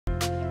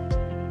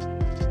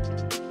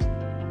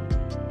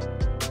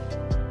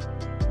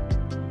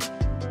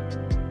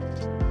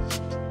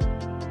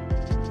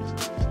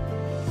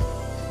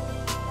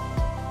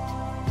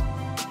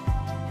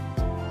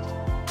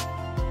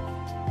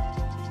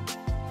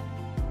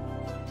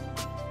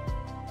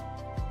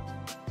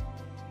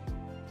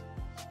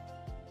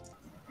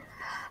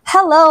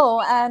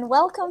Hello and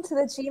welcome to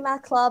the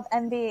GMAT Club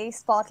MBA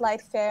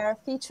Spotlight Fair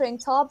featuring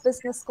top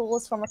business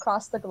schools from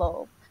across the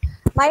globe.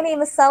 My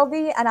name is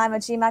Selby and I'm a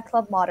GMAT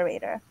Club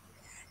moderator.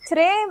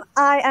 Today,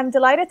 I am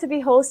delighted to be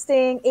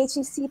hosting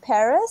HEC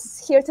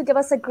Paris, here to give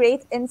us a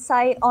great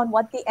insight on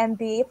what the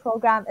MBA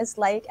program is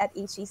like at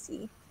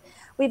HEC.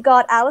 We've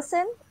got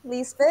Allison,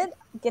 Liesbet,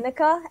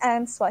 Ginika,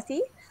 and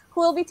Swati,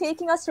 who will be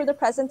taking us through the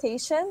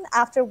presentation,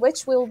 after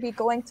which we'll be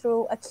going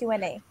through a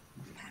Q&A.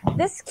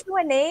 This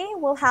Q&A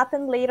will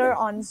happen later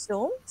on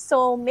Zoom,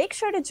 so make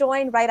sure to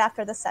join right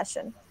after the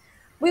session.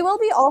 We will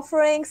be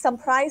offering some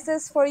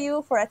prizes for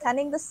you for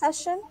attending this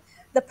session.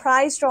 The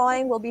prize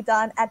drawing will be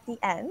done at the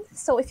end.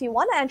 So if you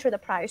want to enter the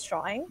prize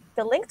drawing,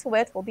 the link to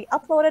it will be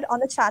uploaded on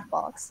the chat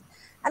box.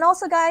 And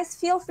also, guys,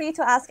 feel free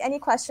to ask any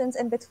questions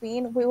in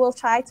between. We will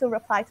try to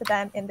reply to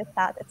them in the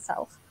chat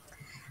itself.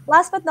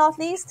 Last but not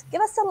least,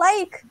 give us a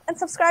like and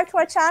subscribe to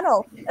our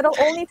channel. It'll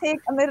only take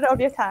a minute of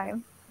your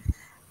time.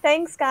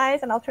 Thanks,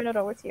 guys, and I'll turn it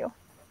over to you.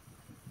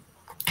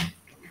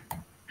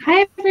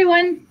 Hi,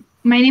 everyone.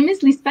 My name is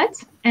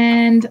Liesbet,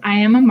 and I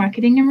am a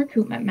marketing and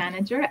recruitment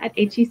manager at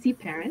HEC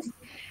Paris.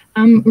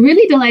 I'm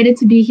really delighted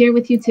to be here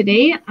with you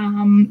today.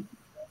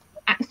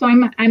 So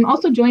I'm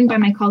also joined by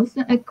my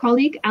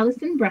colleague,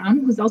 Allison Brown,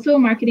 who's also a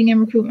marketing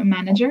and recruitment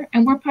manager,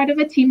 and we're part of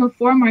a team of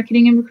 4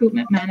 marketing and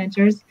recruitment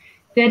managers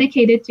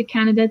dedicated to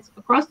candidates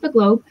across the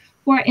globe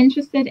who are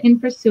interested in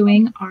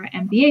pursuing our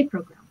MBA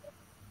program.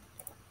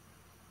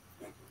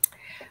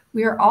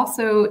 We are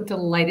also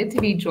delighted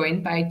to be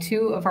joined by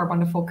 2 of our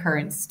wonderful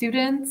current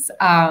students,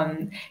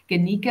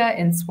 Ginika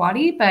and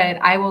Swati, but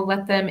I will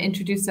let them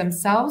introduce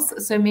themselves.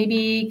 So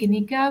maybe,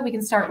 Ginika, we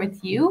can start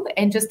with you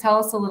and just tell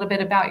us a little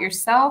bit about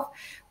yourself,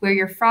 where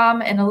you're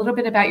from, and a little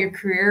bit about your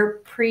career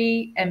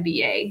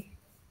pre-MBA.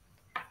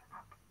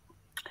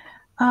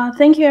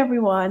 Thank you,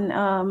 everyone.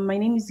 My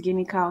name is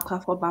Ginika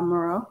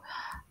Okafor-Obamuroh.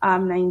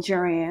 I'm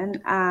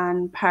Nigerian,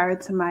 and prior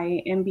to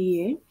my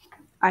MBA,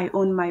 I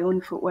own my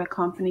own footwear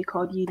company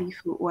called UD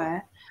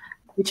Footwear,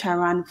 which I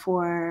ran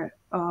for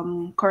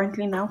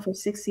currently now for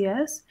 6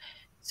 years.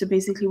 So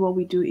basically what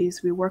we do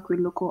is we work with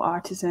local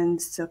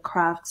artisans to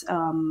craft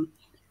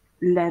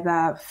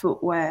leather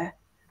footwear.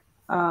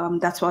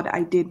 That's what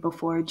I did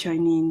before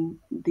joining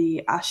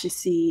the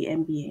HEC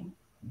MBA.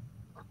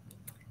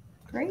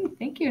 Great,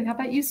 thank you. And how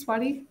about you,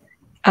 Swati?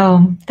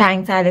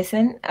 Thanks,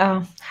 Allison.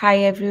 Hi,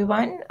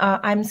 everyone.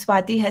 I'm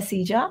Swati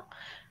Hasija.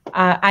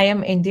 I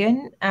am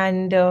Indian,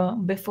 and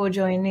before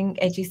joining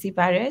HEC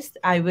Paris,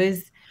 I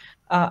was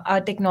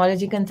a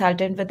technology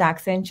consultant with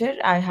Accenture.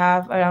 I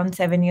have around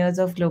 7 years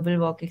of global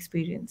work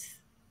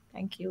experience.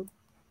 Thank you.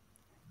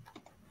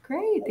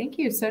 Great, thank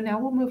you. So now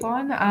we'll move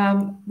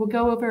on. We'll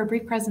go over a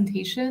brief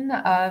presentation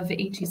of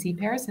HEC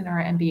Paris in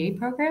our MBA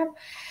program.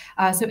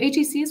 So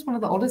HEC is one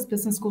of the oldest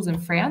business schools in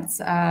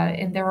France,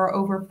 and there are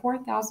over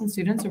 4,000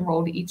 students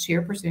enrolled each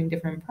year pursuing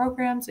different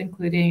programs,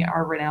 including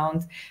our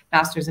renowned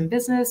Masters in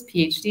Business,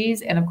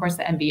 PhDs, and of course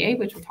the MBA,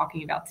 which we're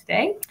talking about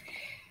today.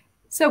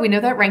 So we know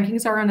that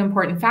rankings are an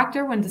important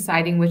factor when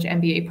deciding which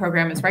MBA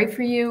program is right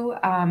for you.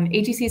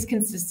 HEC is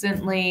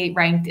consistently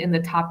ranked in the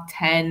top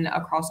 10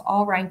 across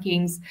all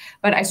rankings,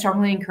 but I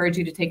strongly encourage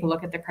you to take a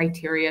look at the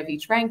criteria of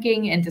each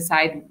ranking and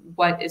decide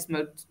what is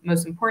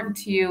most important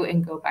to you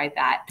and go by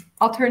that.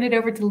 I'll turn it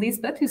over to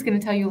Liesbet, who's going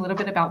to tell you a little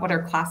bit about what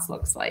our class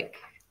looks like.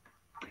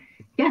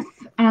 Yes,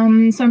 so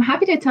I'm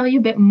happy to tell you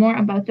a bit more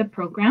about the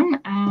program.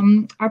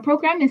 Our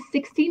program is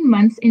 16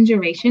 months in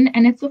duration,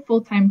 and it's a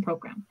full-time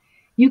program.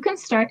 You can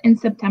start in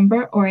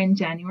September or in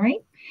January,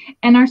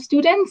 and our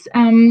students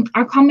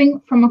are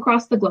coming from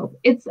across the globe.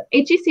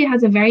 HEC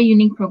has a very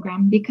unique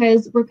program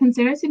because we're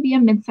considered to be a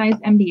mid-sized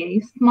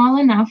MBA, small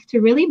enough to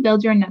really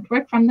build your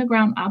network from the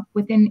ground up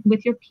with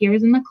your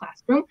peers in the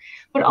classroom,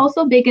 but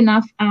also big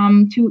enough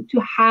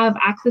to have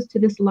access to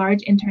this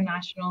large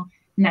international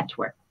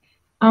network.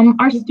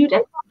 Our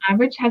students on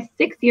average have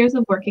 6 years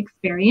of work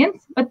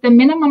experience, but the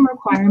minimum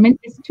requirement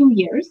is 2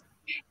 years.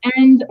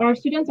 And our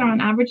students are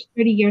on average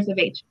 30 years of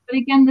age. But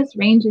again, this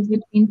range is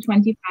between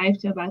 25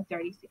 to about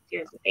 36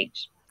 years of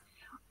age.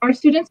 Our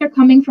students are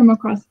coming from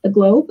across the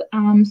globe.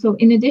 So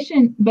in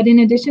addition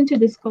to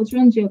this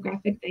cultural and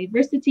geographic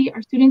diversity,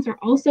 our students are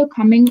also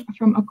coming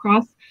from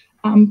across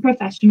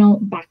professional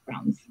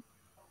backgrounds.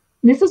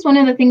 This is one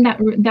of the things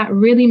that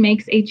really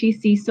makes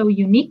HEC so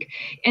unique,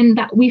 and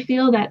that we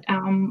feel that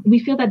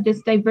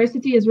this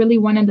diversity is really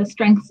one of the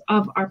strengths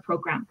of our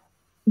program.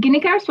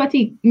 Ginika or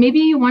Swati, maybe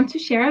you want to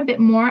share a bit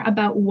more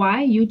about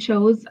why you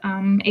chose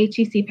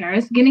HEC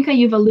Paris. Ginika,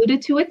 you've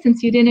alluded to it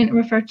since you didn't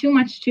refer too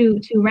much to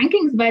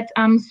rankings, but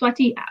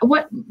Swati,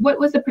 what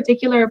was the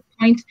particular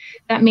point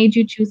that made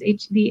you choose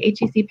the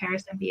HEC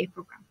Paris MBA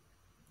program?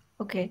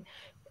 Okay.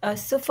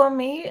 So for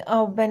me,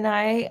 when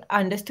I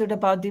understood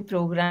about the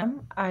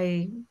program,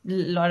 I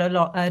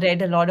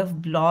read a lot of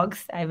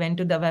blogs. I went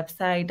to the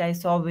website, I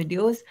saw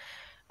videos.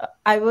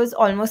 I was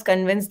almost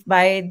convinced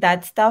by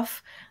that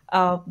stuff.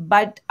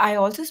 But I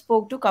also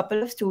spoke to a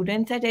couple of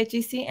students at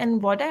HEC,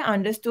 and what I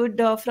understood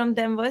from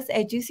them was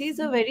HEC is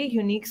a very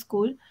unique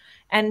school,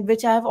 and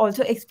which I have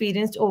also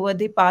experienced over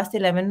the past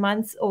 11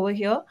 months over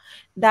here,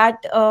 that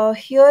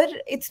here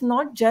it's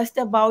not just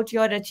about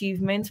your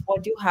achievements,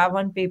 what you have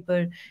on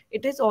paper.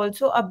 It is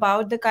also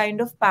about the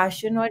kind of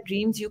passion or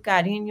dreams you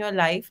carry in your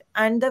life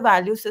and the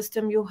value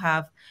system you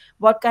have,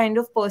 what kind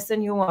of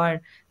person you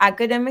are.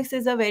 Academics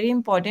is a very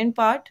important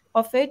part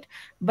of it,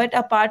 but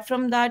apart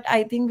from that,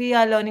 I think we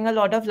are learning a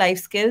lot of life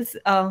skills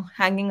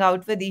hanging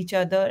out with each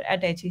other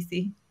at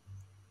HEC.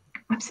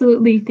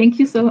 Absolutely. Thank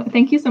you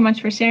so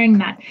much for sharing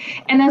that.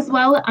 And as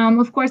well,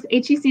 of course,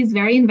 HEC is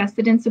very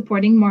invested in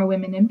supporting more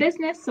women in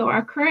business. So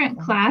our current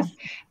class,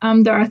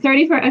 there are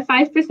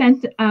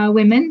 35%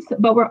 women,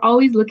 but we're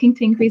always looking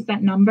to increase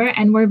that number.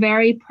 And we're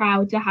very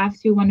proud to have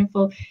two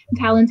wonderful,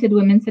 talented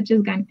women such as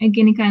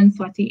Ginika and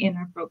Swati in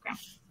our program.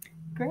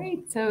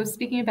 Great. So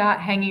speaking about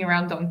hanging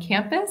around on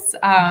campus,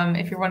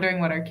 if you're wondering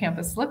what our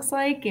campus looks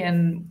like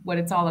and what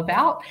it's all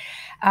about,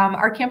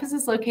 our campus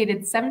is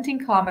located 17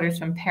 kilometers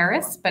from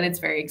Paris, but it's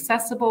very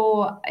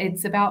accessible.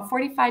 It's about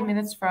 45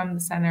 minutes from the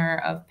center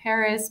of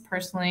Paris.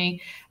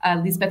 Personally,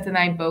 Liesbet and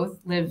I both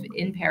live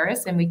in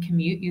Paris, and we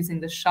commute using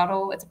the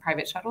shuttle. It's a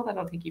private shuttle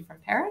that'll take you from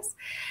Paris.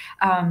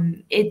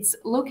 It's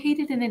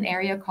located in an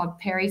area called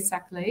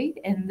Paris-Saclay,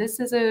 and this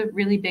is a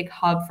really big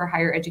hub for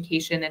higher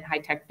education and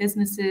high-tech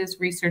businesses,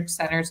 research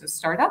centers, and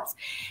startups.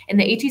 And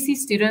the HEC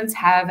students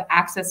have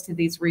access to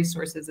these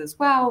resources as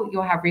well.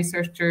 You'll have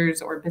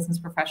researchers or business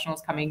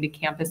professionals coming to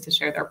campus to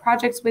share their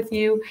projects with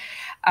you.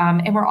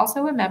 And we're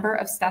also a member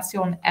of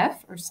Station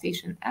F, or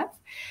Station F.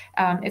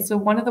 It's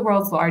one of the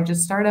world's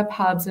largest startup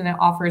hubs, and it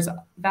offers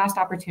vast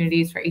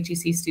opportunities for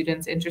HEC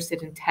students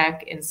interested in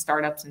tech and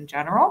startups in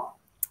general.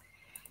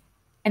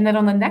 And then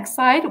on the next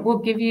slide, we'll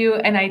give you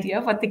an idea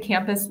of what the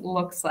campus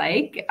looks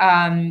like.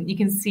 You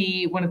can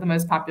see one of the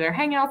most popular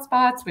hangout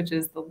spots, which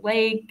is the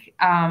lake.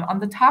 On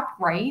the top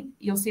right,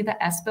 you'll see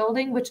the S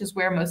building, which is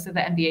where most of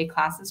the MBA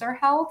classes are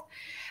held.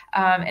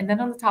 And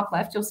then on the top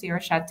left, you'll see our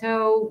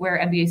chateau, where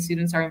MBA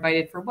students are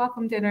invited for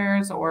welcome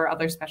dinners or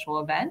other special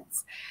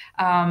events.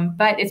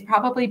 But it's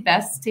probably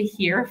best to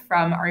hear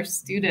from our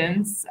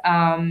students.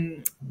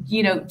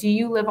 Do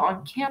you live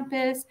on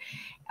campus?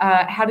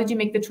 How did you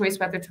make the choice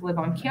whether to live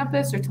on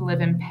campus or to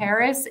live in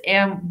Paris?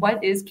 And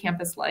what is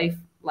campus life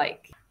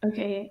like?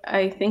 Okay,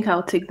 I think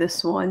I'll take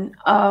this one.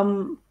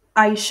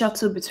 I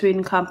shuttle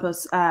between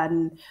campus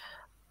and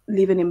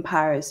living in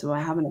Paris. So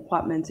I have an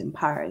apartment in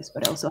Paris,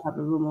 but I also have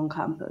a room on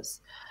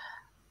campus.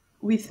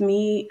 With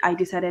me, I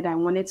decided I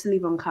wanted to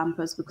live on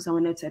campus because I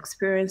wanted to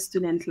experience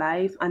student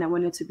life and I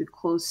wanted to be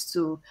close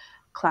to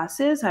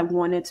classes. I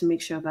wanted to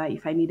make sure that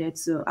if I needed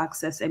to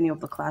access any of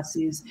the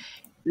classes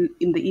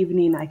in the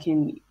evening, I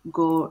can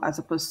go, as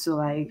opposed to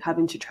like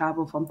having to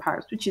travel from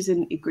Paris, which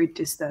isn't a great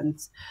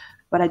distance.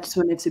 But I just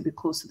wanted to be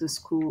close to the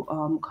school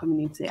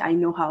community. I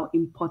know how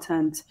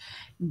important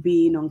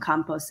being on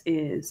campus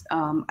is.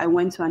 I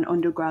went to an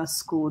undergrad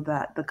school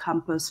that the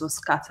campus was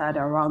scattered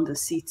around the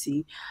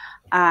city,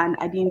 and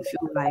I didn't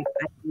feel like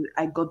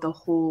I got the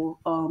whole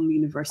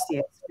university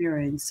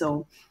experience.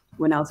 So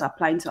when I was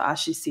applying to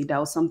HEC, that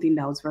was something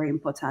that was very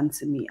important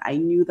to me. I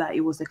knew that it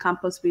was a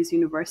campus-based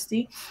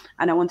university,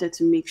 and I wanted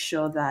to make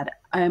sure that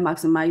I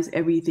maximize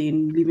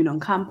everything, living on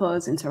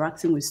campus,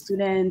 interacting with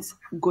students,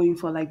 going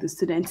for like the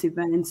student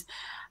events,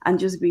 and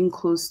just being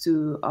close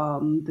to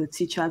the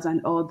teachers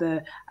and all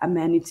the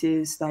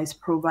amenities that is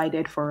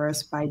provided for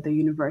us by the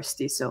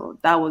university. So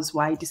that was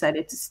why I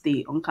decided to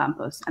stay on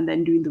campus. And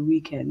then during the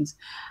weekends,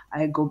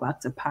 I go back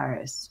to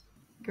Paris.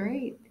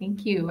 Great,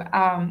 thank you.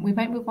 We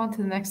might move on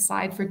to the next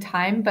slide for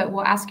time, but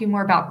we'll ask you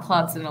more about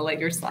clubs in a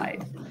later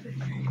slide.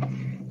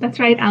 That's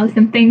right,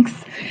 Allison, thanks.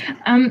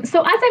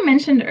 So as I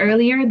mentioned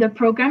earlier, the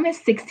program is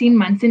 16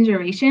 months in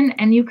duration,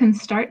 and you can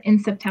start in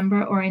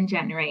September or in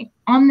January.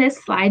 On this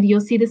slide,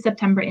 you'll see the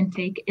September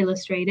intake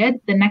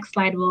illustrated. The next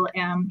slide will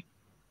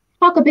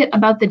talk a bit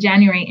about the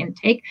January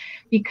intake,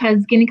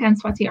 because Ginika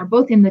and Swati are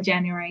both in the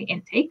January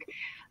intake.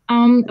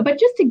 But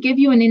just to give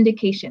you an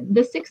indication,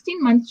 the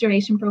 16-month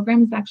duration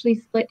program is actually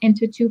split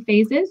into two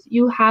phases.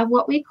 You have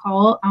what we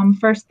call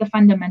first the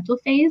fundamental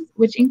phase,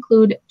 which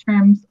include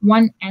terms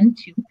 1 and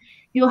 2.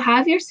 You'll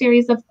have your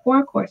series of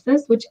core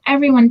courses, which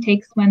everyone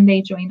takes when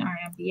they join our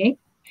MBA.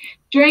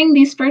 During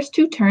these first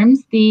 2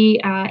 terms, the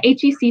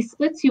HEC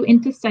splits you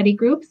into study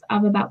groups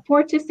of about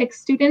 4 to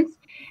 6 students.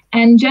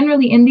 And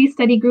generally in these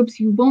study groups,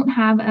 you won't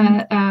have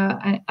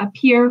a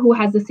peer who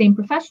has the same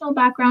professional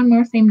background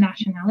nor same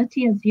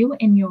nationality as you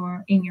in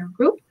your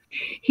group.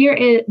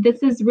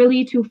 This is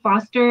really to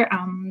foster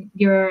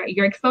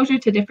your exposure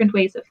to different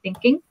ways of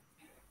thinking.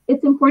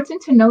 It's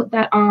important to note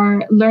that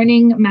our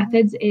learning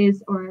methods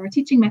our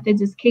teaching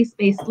methods is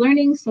case-based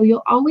learning. So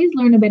you'll always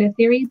learn a bit of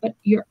theory, but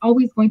you're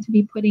always going to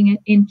be putting it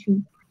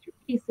into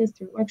cases,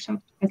 through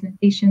workshops,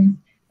 presentations,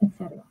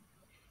 etc.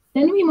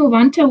 Then we move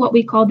on to what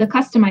we call the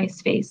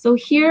customized phase. So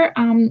here,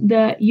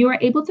 you are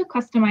able to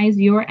customize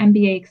your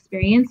MBA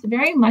experience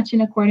very much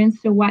in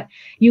accordance to what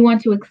you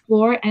want to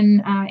explore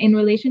and in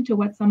relation to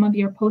what some of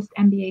your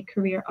post-MBA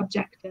career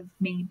objectives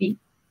may be.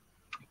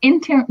 In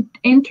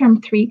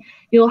term 3,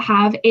 you'll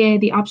have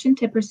the option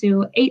to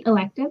pursue 8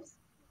 electives,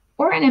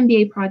 or an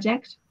MBA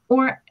project,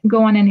 or go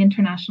on an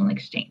international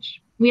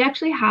exchange. We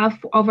actually have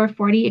over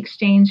 40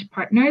 exchange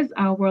partners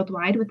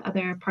worldwide with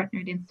other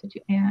partnered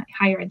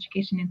higher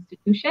education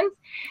institutions.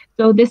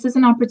 So this is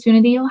an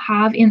opportunity you'll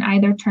have in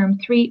either term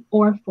 3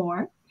 or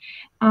 4.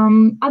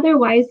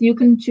 Otherwise, you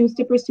can choose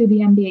to pursue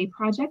the MBA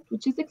project,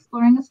 which is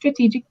exploring a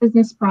strategic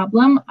business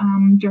problem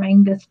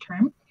during this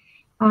term.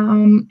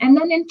 And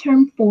then in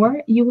term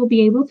 4, you will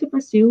be able to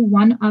pursue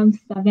one of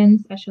 7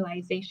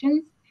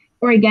 specializations,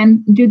 or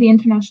again, do the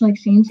international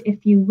exchange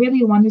if you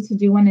really wanted to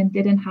do one and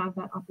didn't have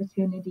that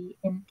opportunity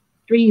in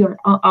 3, or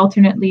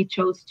alternately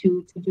chose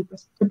to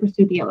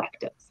pursue the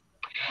electives.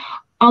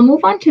 I'll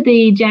move on to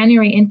the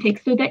January intake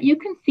so that you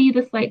can see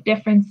the slight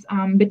difference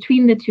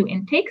between the 2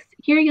 intakes.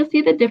 Here you'll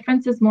see the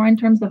difference is more in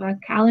terms of a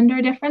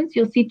calendar difference.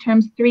 You'll see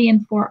terms 3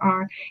 and 4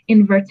 are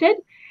inverted.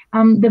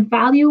 The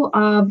value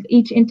of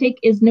each intake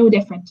is no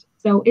different.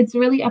 So it's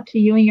really up to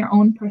you and your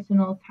own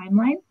personal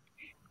timeline.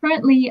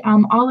 Currently,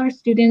 all our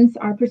students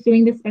are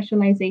pursuing this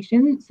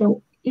specialization.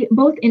 So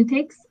both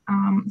intakes,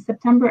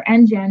 September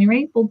and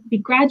January, will be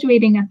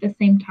graduating at the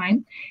same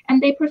time,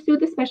 and they pursue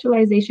the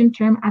specialization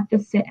term at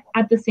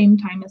the same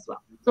time as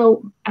well.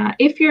 So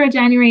if you're a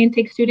January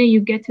intake student, you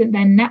get to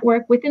then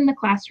network within the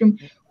classroom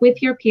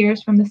with your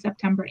peers from the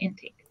September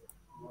intake,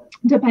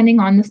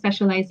 depending on the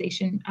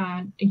specialization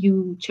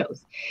you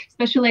chose.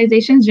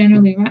 Specializations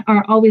generally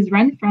are always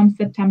run from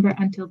September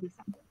until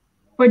December.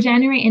 For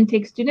January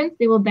intake students,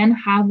 they will then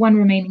have one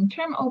remaining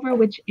term over,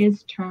 which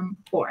is term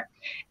 4.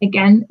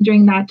 Again,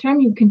 during that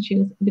term, you can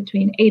choose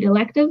between 8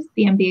 electives,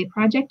 the MBA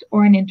project,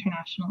 or an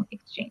international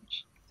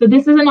exchange. So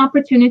this is an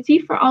opportunity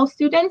for all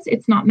students.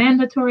 It's not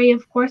mandatory,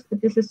 of course,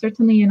 but this is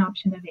certainly an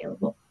option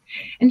available.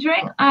 And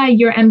during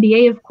your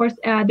MBA, of course,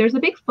 there's a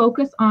big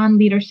focus on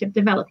leadership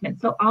development.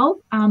 So I'll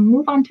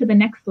move on to the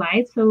next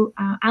slide so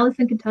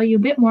Allison can tell you a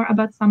bit more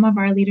about some of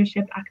our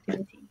leadership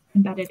activities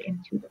embedded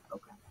into the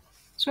program.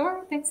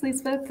 Sure. Thanks,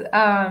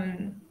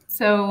 Liesbet.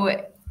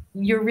 So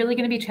you're really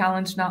going to be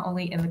challenged not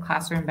only in the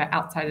classroom, but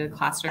outside of the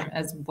classroom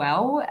as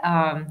well.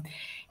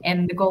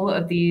 And the goal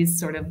of these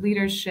sort of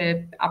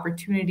leadership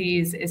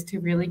opportunities is to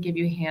really give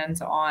you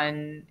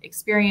hands-on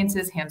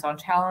experiences, hands-on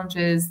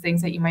challenges,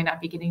 things that you might not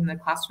be getting in the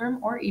classroom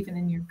or even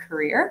in your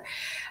career.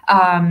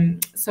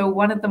 So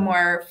one of the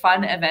more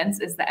fun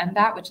events is the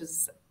MBAT, which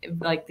is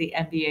like the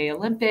MBA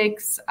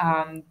Olympics.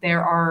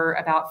 There are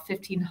about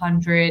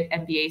 1,500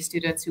 MBA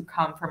students who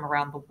come from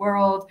around the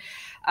world.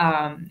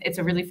 It's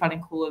a really fun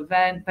and cool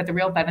event, but the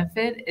real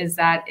benefit is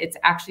that it's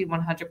actually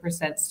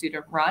 100%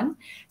 student run.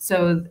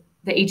 So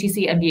the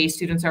HEC MBA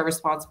students are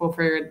responsible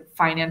for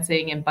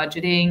financing and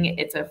budgeting.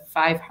 It's a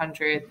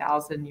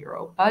 500,000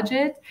 euro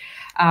budget.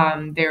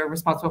 They're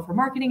responsible for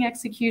marketing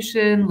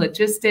execution,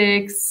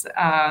 logistics,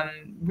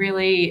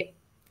 really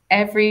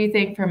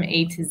everything from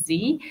A to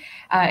Z.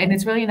 And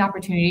it's really an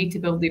opportunity to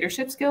build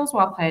leadership skills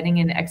while planning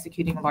and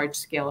executing a large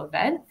scale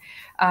event.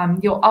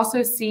 You'll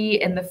also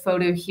see in the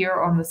photo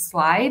here on the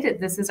slide,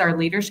 this is our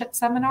leadership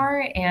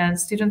seminar, and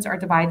students are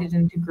divided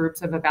into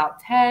groups of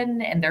about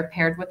 10, and they're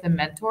paired with a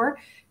mentor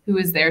who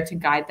is there to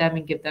guide them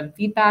and give them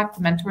feedback.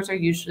 The mentors are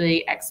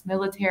usually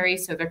ex-military,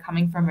 so they're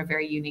coming from a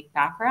very unique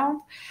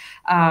background.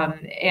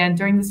 And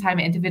during this time,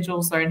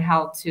 individuals learn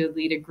how to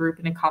lead a group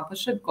and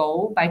accomplish a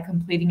goal by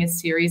completing a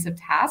series of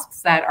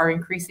tasks that are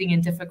increasing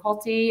in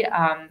difficulty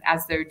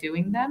as they're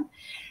doing them.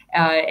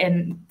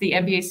 And the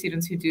MBA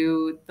students who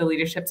do the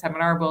leadership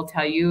seminar will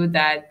tell you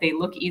that they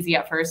look easy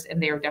at first,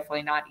 and they are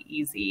definitely not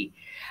easy.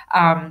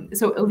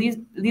 So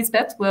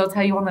Liesbet will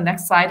tell you on the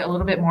next slide a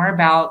little bit more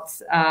about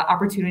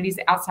opportunities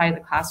outside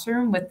the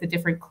classroom with the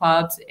different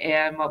clubs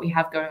and what we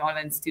have going on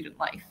in student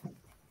life.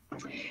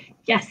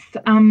 Yes.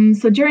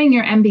 So during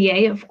your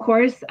MBA, of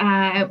course,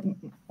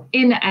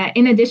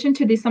 in addition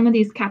to some of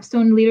these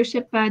capstone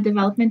leadership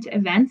development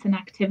events and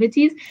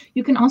activities,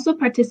 you can also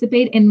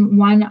participate in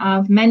one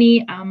of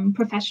many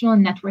professional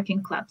and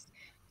networking clubs.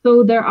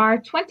 So there are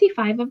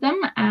 25 of them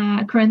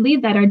currently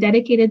that are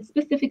dedicated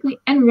specifically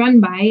and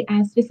run by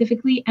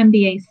specifically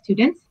MBA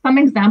students. Some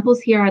examples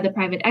here are the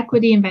Private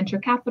Equity and Venture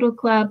Capital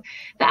Club,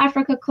 the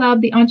Africa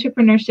Club, the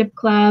Entrepreneurship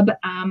Club,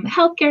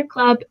 Healthcare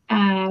Club,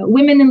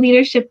 Women in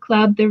Leadership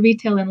Club, the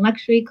Retail and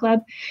Luxury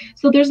Club.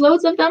 So there's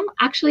loads of them.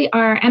 Actually,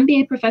 our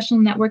MBA professional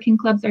networking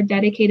clubs are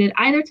dedicated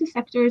either to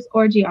sectors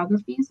or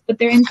geographies, but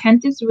their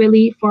intent is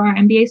really for our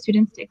MBA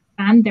students to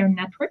expand their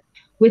network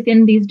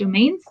within these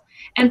domains,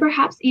 and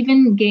perhaps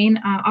even gain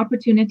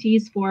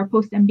opportunities for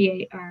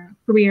post-MBA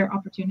career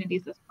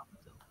opportunities as well.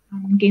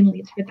 So gain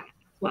leads for that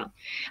as well.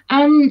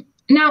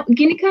 Now,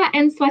 Ginika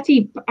and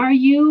Swati, are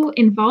you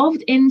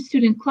involved in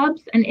student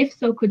clubs? And if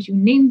so, could you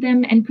name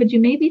them? And could you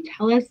maybe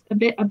tell us a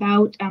bit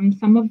about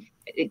some of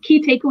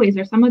key takeaways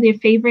or some of your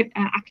favorite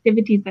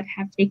activities that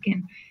have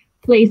taken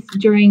place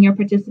during your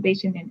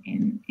participation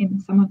in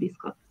some of these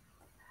clubs?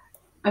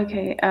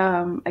 Okay,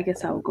 I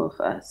guess I'll go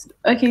first.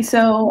 Okay,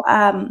 so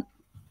I'm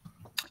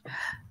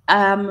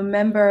a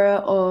member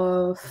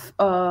of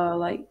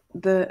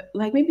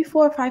maybe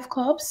 4 or 5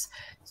 clubs.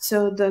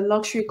 So the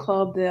luxury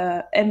club,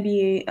 the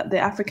MBA, the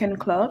African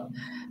club,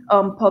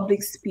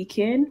 public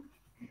speaking,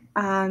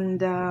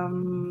 and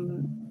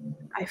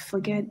I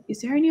forget.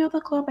 Is there any other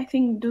club? I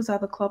think those are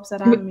the clubs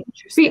that I'm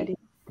interested in.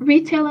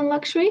 Retail and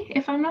luxury,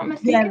 if I'm not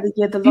mistaken.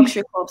 Yeah, the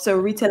luxury club. So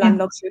retail Yeah. and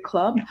luxury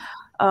club,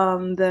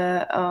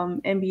 the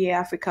MBA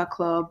Africa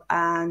club,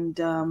 and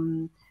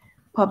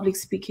public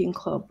speaking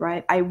club.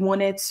 Right. I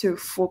wanted to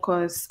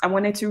focus. I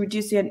wanted to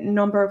reduce the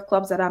number of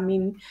clubs that I'm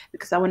in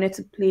because I wanted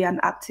to play an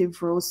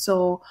active role.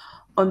 So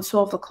on two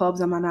of the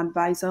clubs, I'm an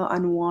advisor,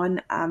 and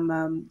one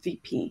I'm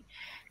VP.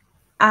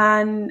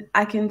 And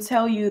I can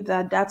tell you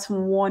that that's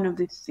one of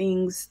the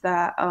things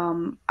that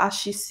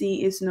HEC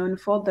is known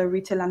for, the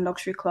Retail and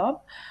Luxury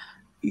Club.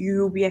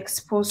 You'll be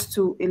exposed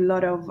to a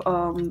lot of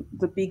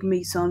the big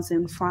maisons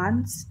in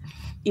France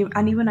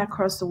and even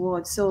across the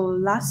world. So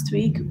last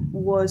week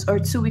was, or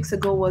 2 weeks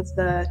ago, was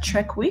the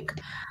Trek Week.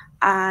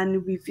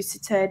 And we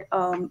visited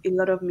a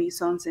lot of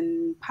maisons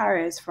in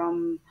Paris,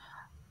 from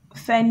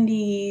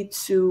Fendi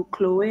to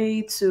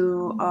Chloe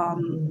to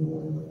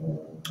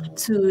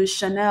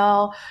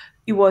Chanel.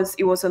 It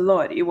was a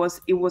lot. It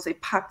was a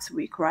packed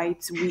week, right?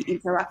 We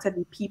interacted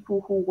with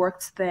people who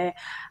worked there,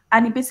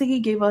 and it basically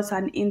gave us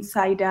an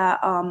insider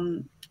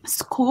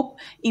scoop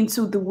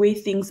into the way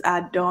things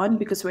are done,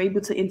 because we're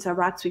able to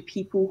interact with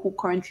people who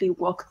currently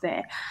work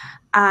there.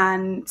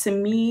 And to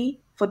me,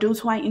 for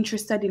those who are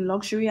interested in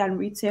luxury and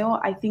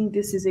retail, I think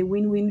this is a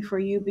win-win for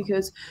you,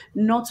 because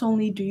not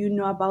only do you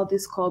know about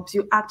these clubs,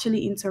 you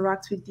actually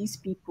interact with these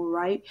people,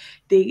 right?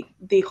 They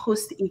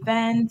host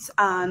events,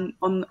 and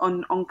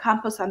on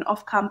campus and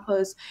off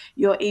campus,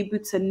 you're able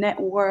to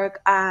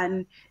network,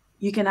 and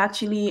you can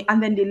actually,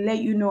 and then they let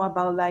you know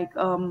about like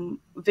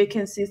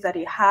vacancies that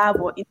they have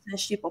or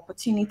internship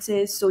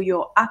opportunities, so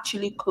you're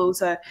actually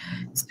closer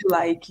to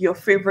like your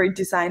favorite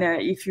designer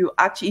if you're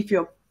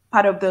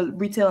part of the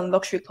retail and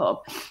luxury club.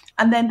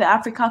 And then the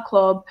Africa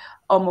club,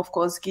 of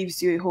course, gives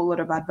you a whole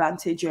lot of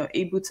advantage. You're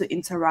able to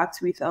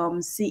interact with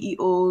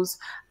CEOs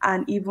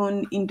and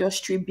even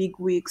industry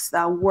bigwigs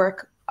that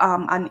work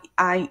and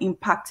are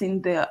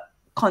impacting the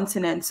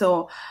continent.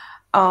 So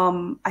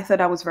I thought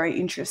that was very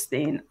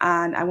interesting,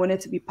 and I wanted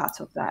to be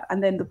part of that.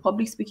 And then the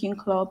public speaking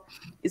club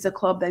is a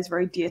club that is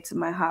very dear to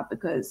my heart,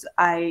 because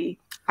I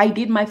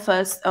did my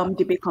first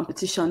debate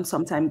competition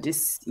sometime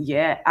this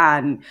year,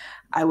 and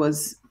I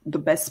was the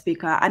best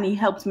speaker, and it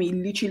helped me,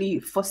 literally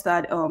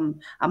fostered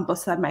and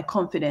boosted my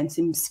confidence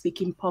in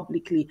speaking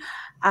publicly.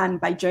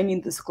 And by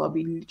joining this club,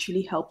 it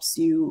literally helps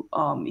you,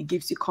 it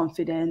gives you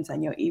confidence,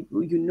 and you're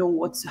able,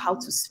 how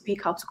to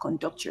speak, how to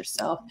conduct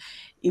yourself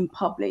in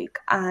public.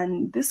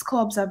 And these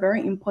clubs are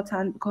very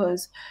important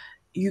because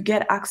you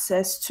get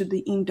access to the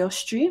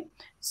industry.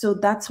 So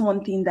that's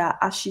one thing that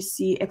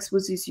HEC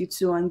exposes you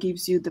to and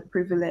gives you the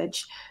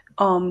privilege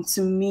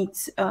to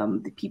meet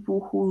the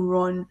people who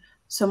run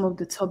some of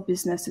the top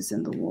businesses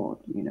in the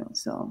world,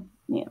 so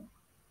yeah.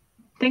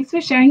 Thanks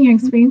for sharing your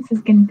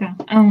experiences, Ginika.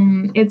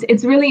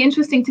 It's really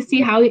interesting to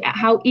see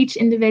how each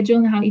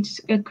individual and how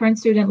each current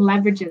student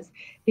leverages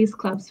these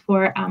clubs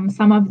for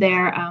some of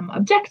their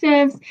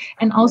objectives,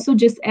 and also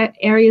just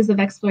areas of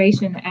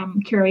exploration,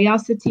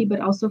 curiosity, but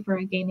also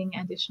for gaining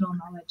additional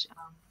knowledge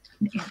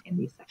in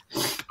these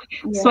sectors.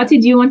 Yeah.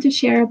 Swati, do you want to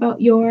share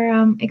about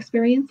your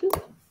experiences?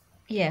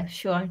 Yeah,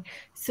 sure.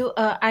 So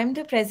I'm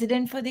the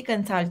president for the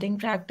consulting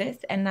practice,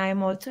 and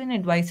I'm also an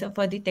advisor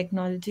for the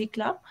technology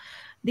club.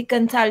 The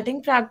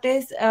consulting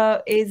practice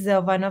is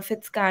one of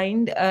its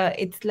kind.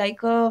 It's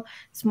like a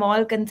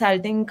small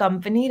consulting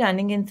company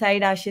running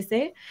inside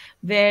HEC,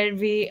 where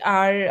we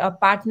are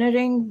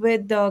partnering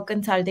with the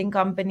consulting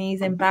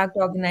companies, impact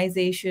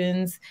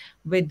organizations,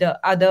 with the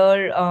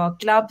other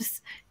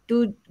clubs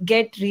to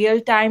get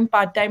real-time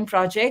part-time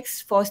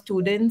projects for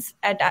students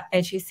at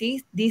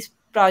HEC. These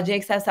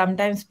projects are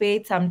sometimes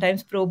paid,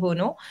 sometimes pro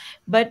bono,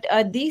 but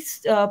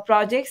these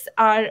projects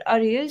are a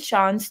real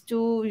chance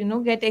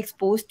to get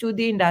exposed to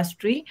the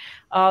industry.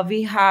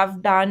 We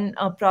have done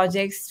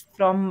projects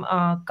from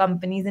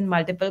companies in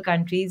multiple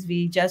countries.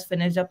 We just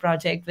finished a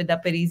project with a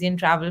Parisian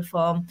travel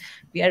firm.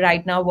 We are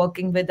right now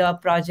working with a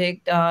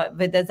project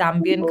with a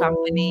Zambian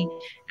company,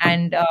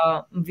 and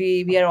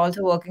we are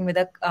also working with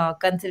a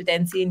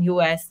consultancy in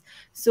US.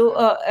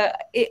 So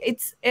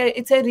it's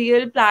a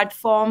real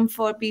platform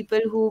for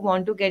people who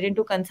want to get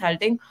into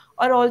consulting,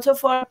 or also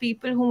for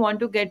people who want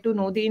to get to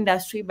know the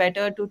industry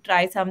better, to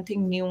try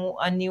something new,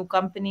 a new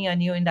company, a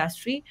new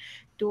industry,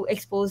 to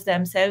expose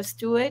themselves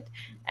to it.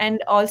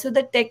 And also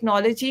the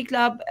technology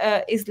club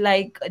is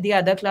like the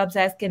other clubs,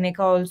 as Ginika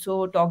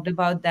also talked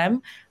about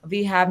them.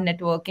 We have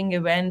networking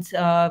events.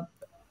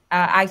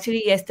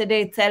 Actually,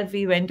 yesterday itself,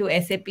 we went to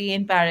SAP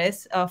in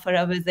Paris for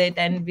a visit,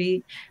 and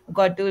we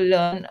got to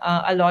learn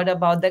a lot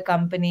about the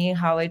company,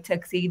 how it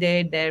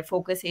succeeded, their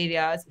focus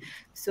areas.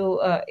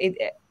 So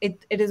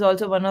it is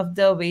also one of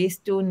the ways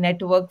to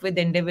network with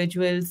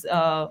individuals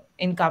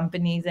in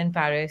companies in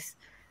Paris.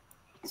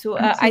 So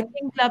I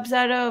think clubs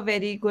are a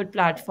very good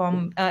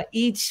platform.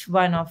 Each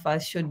one of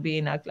us should be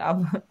in a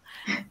club.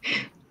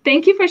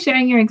 Thank you for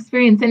sharing your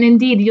experience. And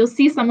indeed, you'll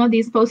see some of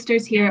these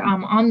posters here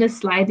on this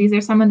slide. These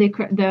are some of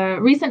the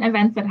recent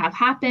events that have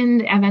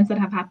happened, events that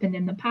have happened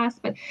in the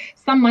past. But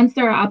some months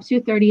there are up to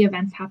 30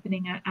 events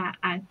happening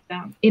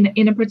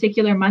in a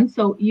particular month.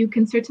 So you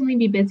can certainly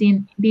be busy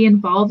and be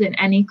involved in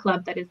any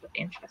club that is of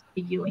interest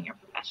to you and your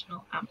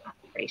professional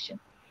aspiration.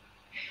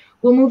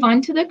 We'll move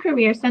on to the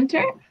Career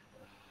Center.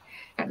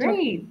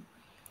 Great.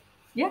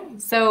 Yeah,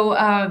 so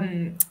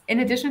in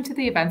addition to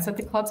the events that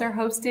the clubs are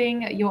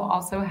hosting, you'll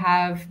also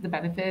have the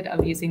benefit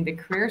of using the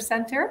Career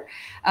Center.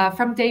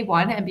 From day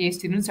one, MBA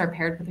students are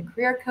paired with a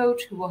career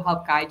coach who will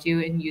help guide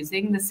you in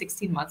using the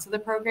 16 months of the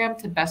program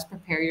to best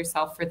prepare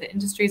yourself for the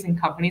industries and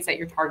companies that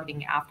you're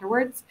targeting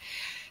afterwards.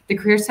 The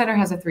Career Center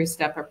has a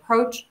 3-step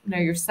approach: know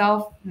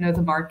yourself, know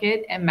the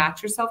market, and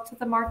match yourself to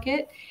the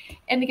market.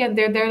 And again,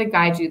 they're there to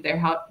guide you.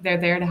 They're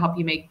there to help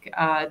you make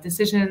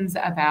decisions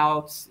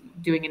about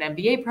doing an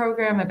MBA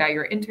program, about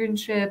your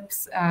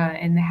internships,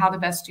 and how to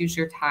best use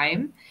your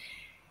time.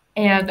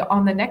 And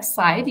on the next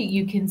slide,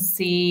 you can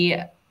see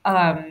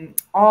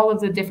all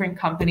of the different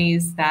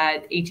companies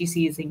that HEC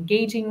is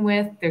engaging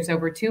with. There's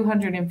over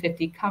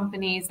 250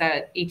 companies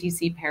that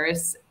HEC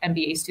Paris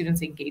MBA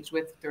students engage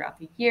with throughout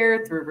the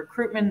year through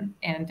recruitment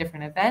and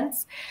different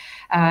events.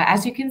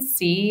 As you can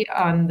see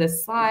on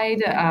this slide,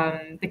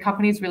 the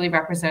companies really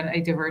represent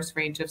a diverse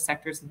range of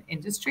sectors and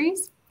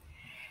industries.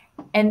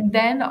 And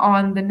then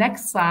on the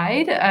next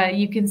slide,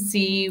 you can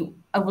see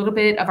a little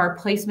bit of our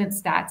placement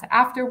stats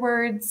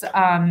afterwards.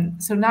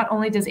 So not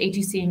only does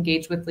HEC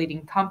engage with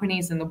leading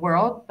companies in the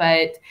world,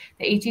 but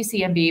the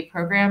HEC MBA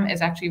program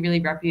is actually really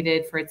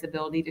reputed for its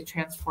ability to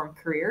transform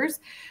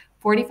careers.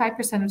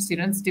 45% of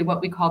students do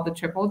what we call the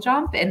triple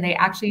jump, and they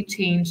actually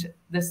change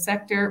the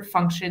sector,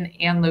 function,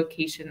 and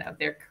location of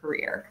their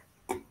career.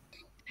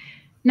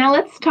 Now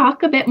let's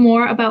talk a bit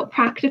more about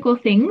practical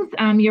things.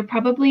 You're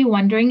probably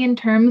wondering in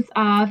terms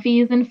of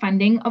fees and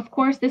funding. Of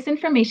course, this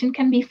information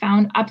can be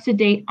found up to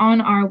date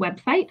on our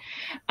website,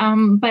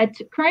 but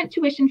current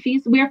tuition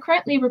fees, we are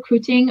currently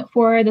recruiting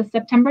for the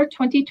September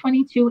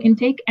 2022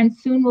 intake, and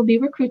soon we'll be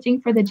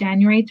recruiting for the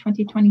January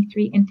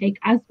 2023 intake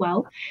as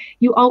well.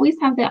 You always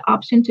have the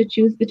option to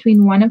choose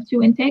between one of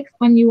two intakes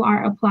when you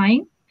are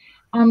applying.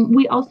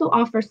 We also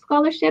offer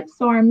scholarships.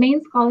 So our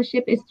main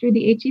scholarship is through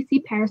the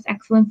HEC Paris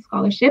Excellence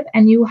Scholarship,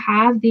 and you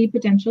have the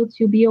potential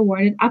to be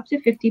awarded up to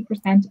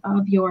 50%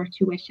 of your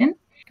tuition.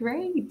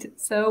 Great.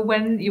 So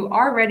when you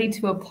are ready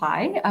to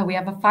apply, we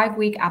have a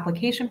 5-week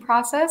application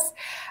process.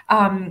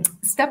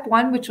 Step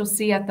 1, which you'll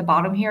see at the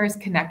bottom here, is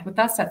connect with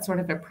us. That's sort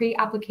of a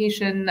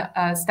pre-application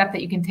step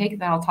that you can take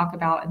that I'll talk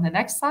about in the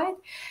next slide.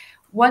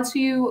 Once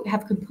you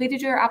have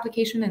completed your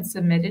application and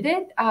submitted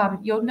it,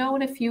 you'll know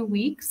in a few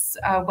weeks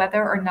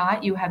whether or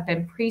not you have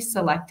been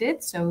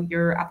pre-selected. So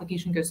your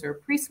application goes through a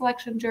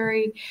pre-selection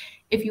jury.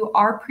 If you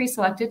are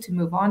pre-selected to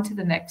move on to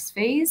the next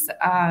phase,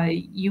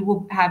 you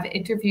will have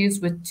interviews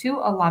with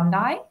 2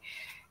 alumni.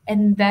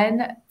 And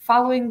then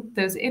following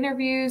those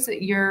interviews,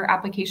 your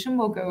application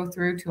will go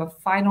through to a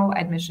final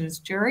admissions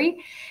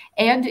jury,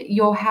 and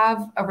you'll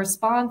have a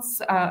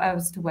response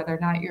as to whether or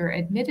not you're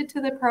admitted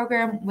to the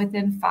program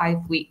within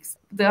 5 weeks.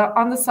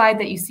 On the slide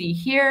that you see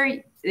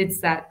here,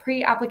 it's that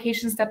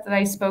pre-application step that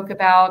I spoke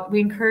about. We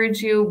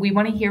encourage you. We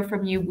want to hear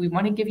from you. We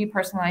want to give you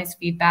personalized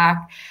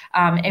feedback.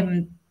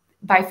 And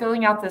by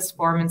filling out this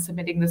form and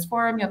submitting this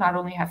form, you'll not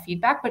only have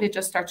feedback, but it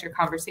just starts your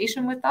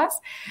conversation with us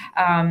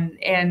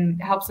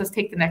and helps us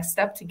take the next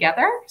step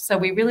together. So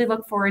we really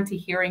look forward to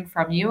hearing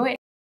from you.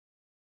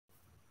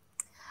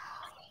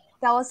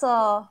 That was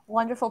a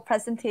wonderful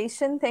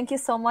presentation. Thank you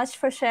so much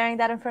for sharing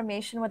that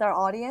information with our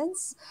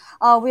audience.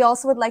 We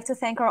also would like to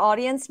thank our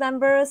audience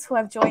members who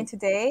have joined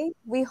today.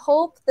 We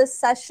hope this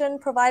session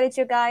provided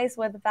you guys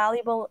with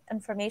valuable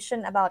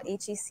information about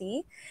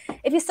HEC.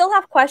 If you still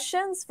have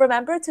questions,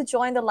 remember to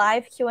join the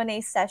live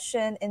Q&A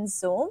session in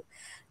Zoom.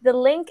 The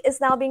link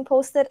is now being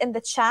posted in the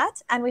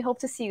chat, and we hope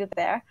to see you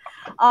there.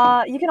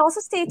 You can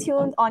also stay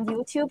tuned on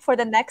YouTube for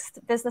the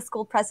next business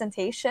school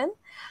presentation.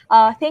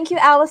 Thank you,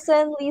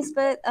 Allison,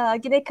 Liesbet,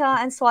 Ginika,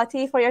 and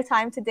Swati for your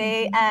time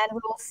today, and we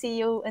will see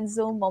you in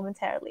Zoom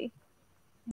momentarily.